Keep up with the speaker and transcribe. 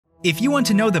If you want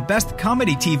to know the best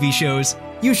comedy TV shows,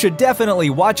 you should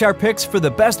definitely watch our picks for the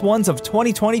best ones of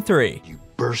 2023. You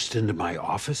burst into my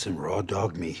office and raw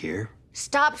dogged me here?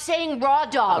 Stop saying raw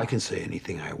dog. I can say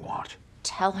anything I want.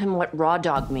 Tell him what raw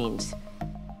dog means.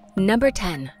 Number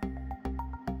 10.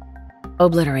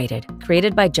 Obliterated,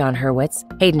 created by John Hurwitz,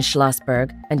 Hayden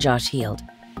Schlossberg, and Josh Heald.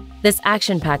 This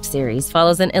action-packed series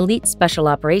follows an elite special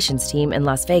operations team in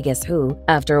Las Vegas who,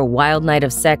 after a wild night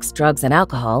of sex, drugs, and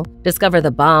alcohol, discover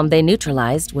the bomb they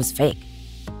neutralized was fake.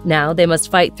 Now they must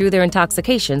fight through their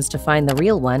intoxications to find the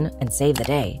real one and save the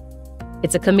day.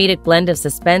 It's a comedic blend of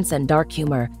suspense and dark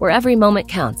humor where every moment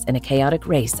counts in a chaotic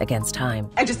race against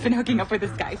time. I've just been hooking up with this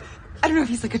guy. I don't know if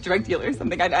he's like a drug dealer or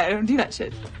something. I don't do that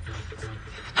shit.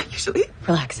 Usually.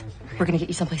 Relax. We're gonna get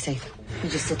you someplace safe. You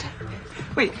just sit tight.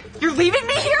 Wait, you're leaving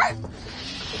me here?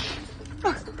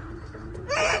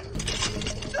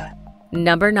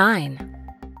 Number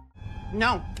 9.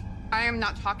 No, I am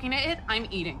not talking to it. I'm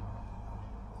eating.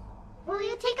 Will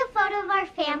you take a photo of our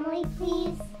family,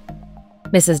 please?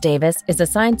 Mrs. Davis is a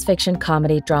science fiction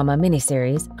comedy drama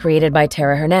miniseries created by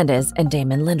Tara Hernandez and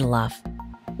Damon Lindelof.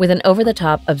 With an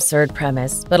over-the-top, absurd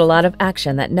premise, but a lot of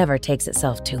action that never takes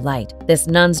itself too light, this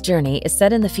nun's journey is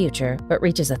set in the future but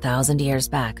reaches 1,000 years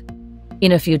back.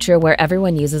 In a future where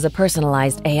everyone uses a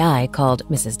personalized AI called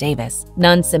Mrs. Davis,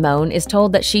 nun Simone is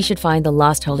told that she should find the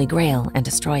lost Holy Grail and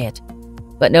destroy it.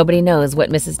 But nobody knows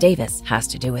what Mrs. Davis has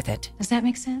to do with it. Does that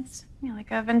make sense? You're like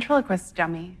a ventriloquist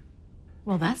dummy.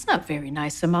 Well, that's not very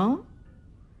nice, Simone.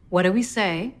 What do we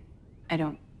say?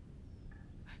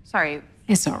 Sorry.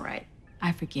 It's all right.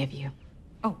 I forgive you.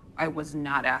 Oh, I was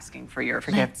not asking for your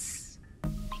forgiveness.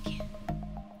 Let's begin.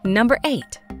 Number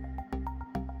 8.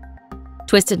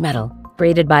 Twisted Metal,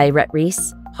 created by Rhett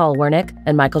Reese, Paul Wernick,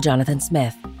 and Michael Jonathan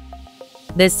Smith.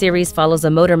 This series follows a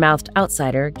motor-mouthed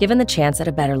outsider given the chance at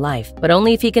a better life, but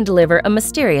only if he can deliver a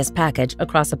mysterious package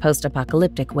across a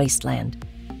post-apocalyptic wasteland.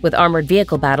 With armored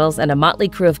vehicle battles and a motley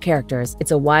crew of characters,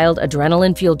 it's a wild,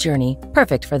 adrenaline-fueled journey,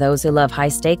 perfect for those who love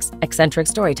high-stakes, eccentric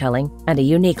storytelling, and a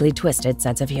uniquely twisted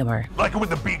sense of humor. Like it when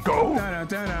the beat go?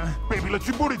 Baby, let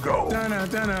your booty go.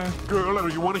 Girl,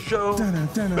 you want a show?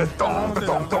 Ba-thong,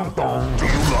 ba-thong, thong, thong. Do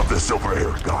you love the silver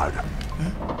hair god?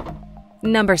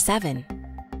 Number 7.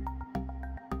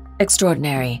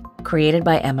 Extraordinary, created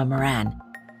by Emma Moran.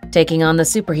 Taking on the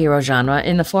superhero genre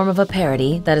in the form of a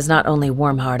parody that is not only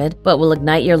warm-hearted, but will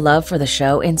ignite your love for the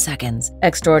show in seconds.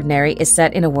 Extraordinary is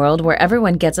set in a world where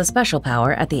everyone gets a special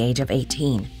power at the age of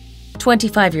 18.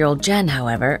 25-year-old Jen,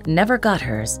 however, never got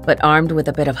hers, but armed with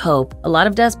a bit of hope, a lot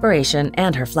of desperation,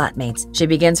 and her flatmates, she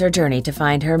begins her journey to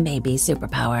find her maybe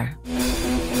superpower.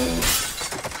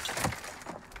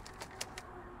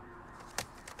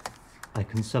 I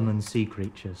can summon sea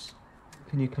creatures.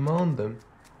 Can you command them?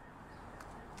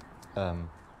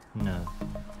 No.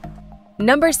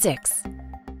 Number 6.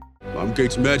 I'm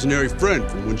Kate's imaginary friend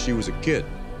from when she was a kid.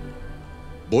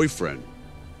 Boyfriend,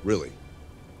 really.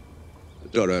 I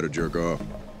taught her how to jerk off.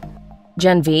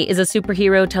 Gen V is a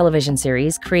superhero television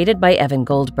series created by Evan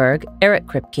Goldberg, Eric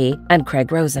Kripke, and Craig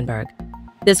Rosenberg.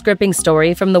 This gripping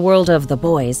story from the world of The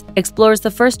Boys explores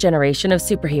the first generation of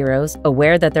superheroes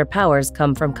aware that their powers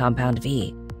come from Compound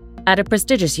V. At a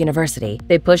prestigious university,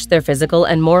 they push their physical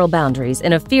and moral boundaries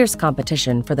in a fierce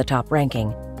competition for the top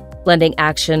ranking. Blending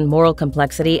action, moral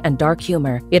complexity, and dark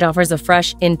humor, it offers a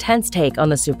fresh, intense take on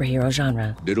the superhero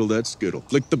genre. Diddle that skittle.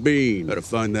 Flick the bean. Had to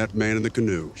find that man in the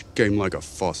canoe. She came like a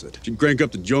faucet. She'd crank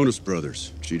up the Jonas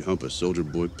Brothers. She'd hump a soldier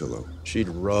boy pillow. She'd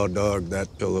raw dog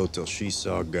that pillow till she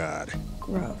saw God.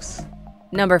 Gross.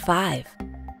 Number 5.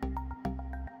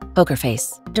 Poker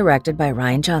Face, directed by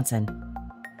Ryan Johnson.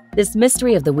 This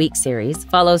Mystery of the Week series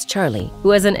follows Charlie,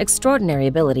 who has an extraordinary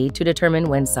ability to determine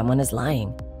when someone is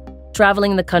lying.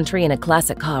 Traveling the country in a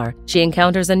classic car, she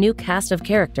encounters a new cast of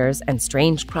characters and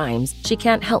strange crimes she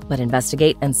can't help but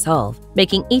investigate and solve,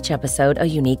 making each episode a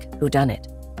unique whodunit.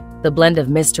 The blend of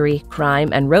mystery, crime,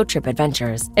 and road trip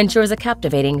adventures ensures a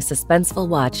captivating, suspenseful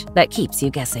watch that keeps you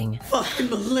guessing. Fucking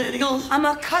millennial. I'm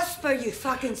a cusper, you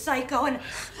fucking psycho, and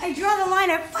I draw the line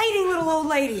at fighting little old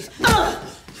ladies.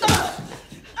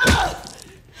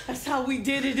 That's how we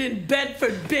did it in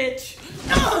Bedford, bitch.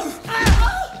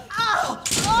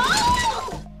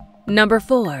 Number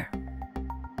 4.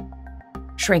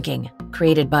 Shrinking,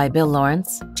 created by Bill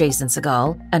Lawrence, Jason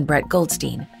Segel, and Brett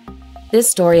Goldstein. This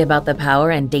story about the power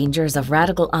and dangers of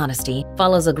radical honesty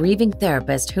follows a grieving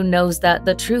therapist who knows that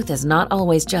the truth is not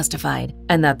always justified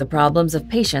and that the problems of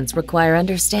patients require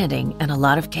understanding and a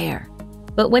lot of care.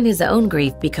 But when his own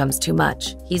grief becomes too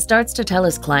much, he starts to tell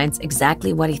his clients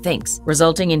exactly what he thinks,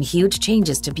 resulting in huge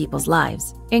changes to people's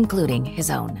lives, including his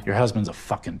own. Your husband's a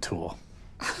fucking tool.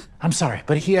 I'm sorry,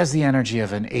 but he has the energy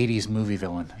of an 80s movie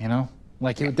villain, you know?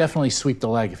 Like, he would definitely sweep the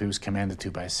leg if he was commanded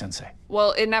to by his sensei.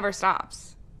 Well, it never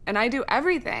stops. And I do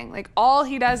everything. Like, all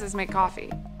he does is make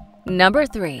coffee. Number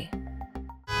 3.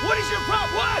 What is your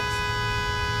problem? What?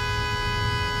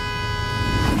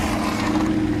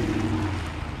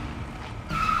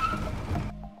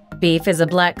 Beef is a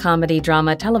black comedy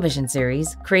drama television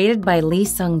series created by Lee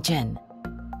Sung-jin.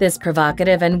 This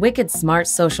provocative and wicked smart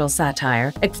social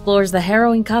satire explores the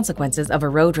harrowing consequences of a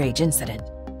road rage incident.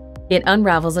 It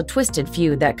unravels a twisted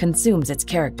feud that consumes its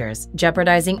characters,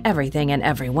 jeopardizing everything and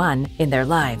everyone in their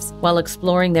lives while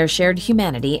exploring their shared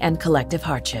humanity and collective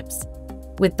hardships.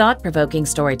 With thought-provoking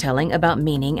storytelling about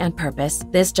meaning and purpose,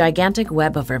 this gigantic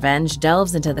web of revenge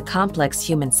delves into the complex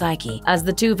human psyche as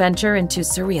the two venture into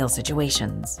surreal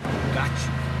situations.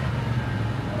 Gotcha.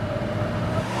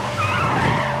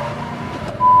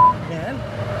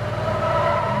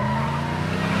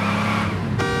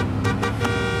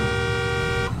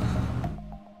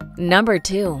 Number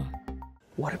 2.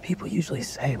 What do people usually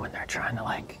say when they're trying to,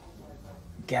 like,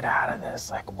 get out of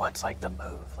this? Like, what's, like, the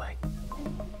move? Like...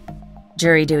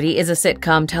 Jury Duty is a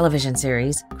sitcom television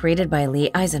series created by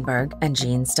Lee Eisenberg and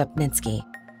Gene Stupnitsky.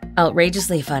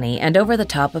 Outrageously funny and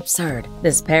over-the-top absurd,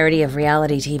 this parody of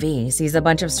reality TV sees a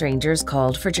bunch of strangers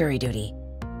called for jury duty.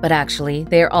 But actually,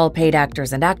 they are all paid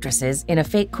actors and actresses in a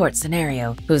fake court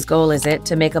scenario, whose goal is it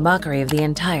to make a mockery of the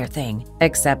entire thing,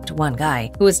 except one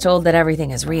guy, who is told that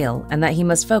everything is real and that he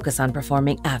must focus on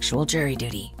performing actual jury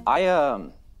duty.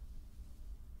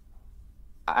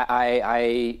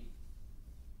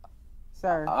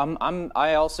 Sir.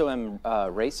 I also am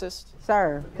racist.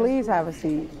 Sir, please have a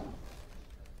seat.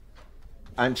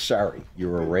 I'm sorry,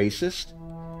 you're a racist?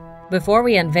 Before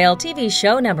we unveil TV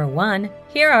show number 1,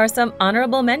 here are some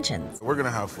honorable mentions. We're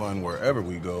gonna have fun wherever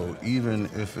we go, even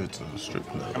if it's a strip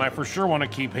club. And I for sure want to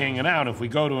keep hanging out if we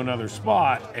go to another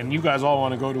spot, and you guys all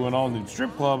want to go to an all-nude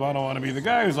strip club. I don't want to be the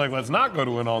guy who's like, let's not go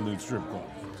to an all-nude strip club.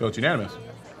 So it's unanimous.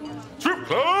 Strip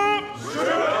club!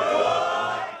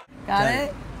 Got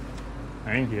it?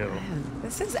 Thank you. Man,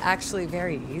 this is actually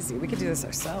very easy. We could do this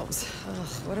ourselves. Ugh,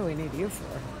 what do we need you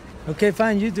for? Okay,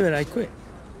 fine, you do it. I quit.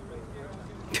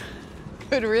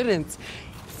 Good riddance.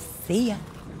 See ya.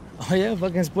 Oh yeah,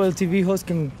 fucking spoiled TV host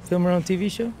can film her own TV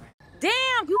show?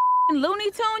 Damn, you Looney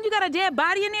Tune, you got a dead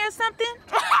body in there or something?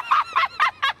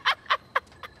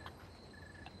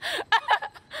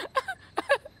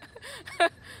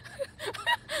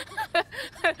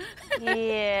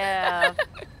 Yeah.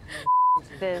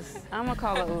 This. I'm gonna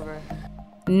call an Uber.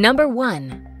 Number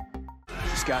 1.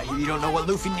 This guy here, you don't know what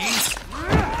Luffy needs?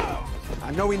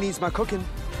 I know he needs my cooking.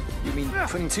 You mean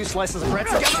putting 2 slices of bread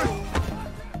together?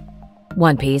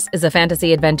 One Piece is a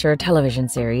fantasy adventure television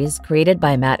series created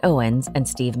by Matt Owens and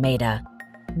Steve Maeda.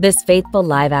 This faithful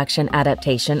live-action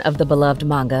adaptation of the beloved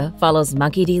manga follows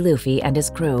Monkey D. Luffy and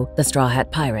his crew, the Straw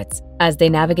Hat Pirates, as they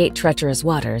navigate treacherous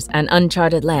waters and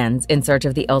uncharted lands in search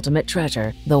of the ultimate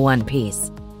treasure, the One Piece.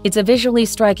 It's a visually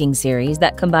striking series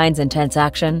that combines intense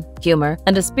action, humor,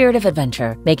 and a spirit of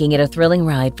adventure, making it a thrilling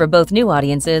ride for both new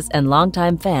audiences and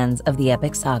longtime fans of the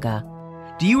epic saga.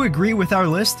 Do you agree with our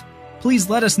list? Please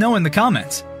let us know in the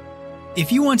comments.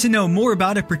 If you want to know more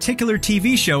about a particular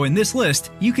TV show in this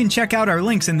list, you can check out our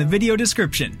links in the video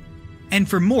description. And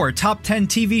for more top 10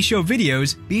 TV show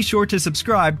videos, be sure to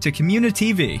subscribe to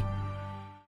communiTV.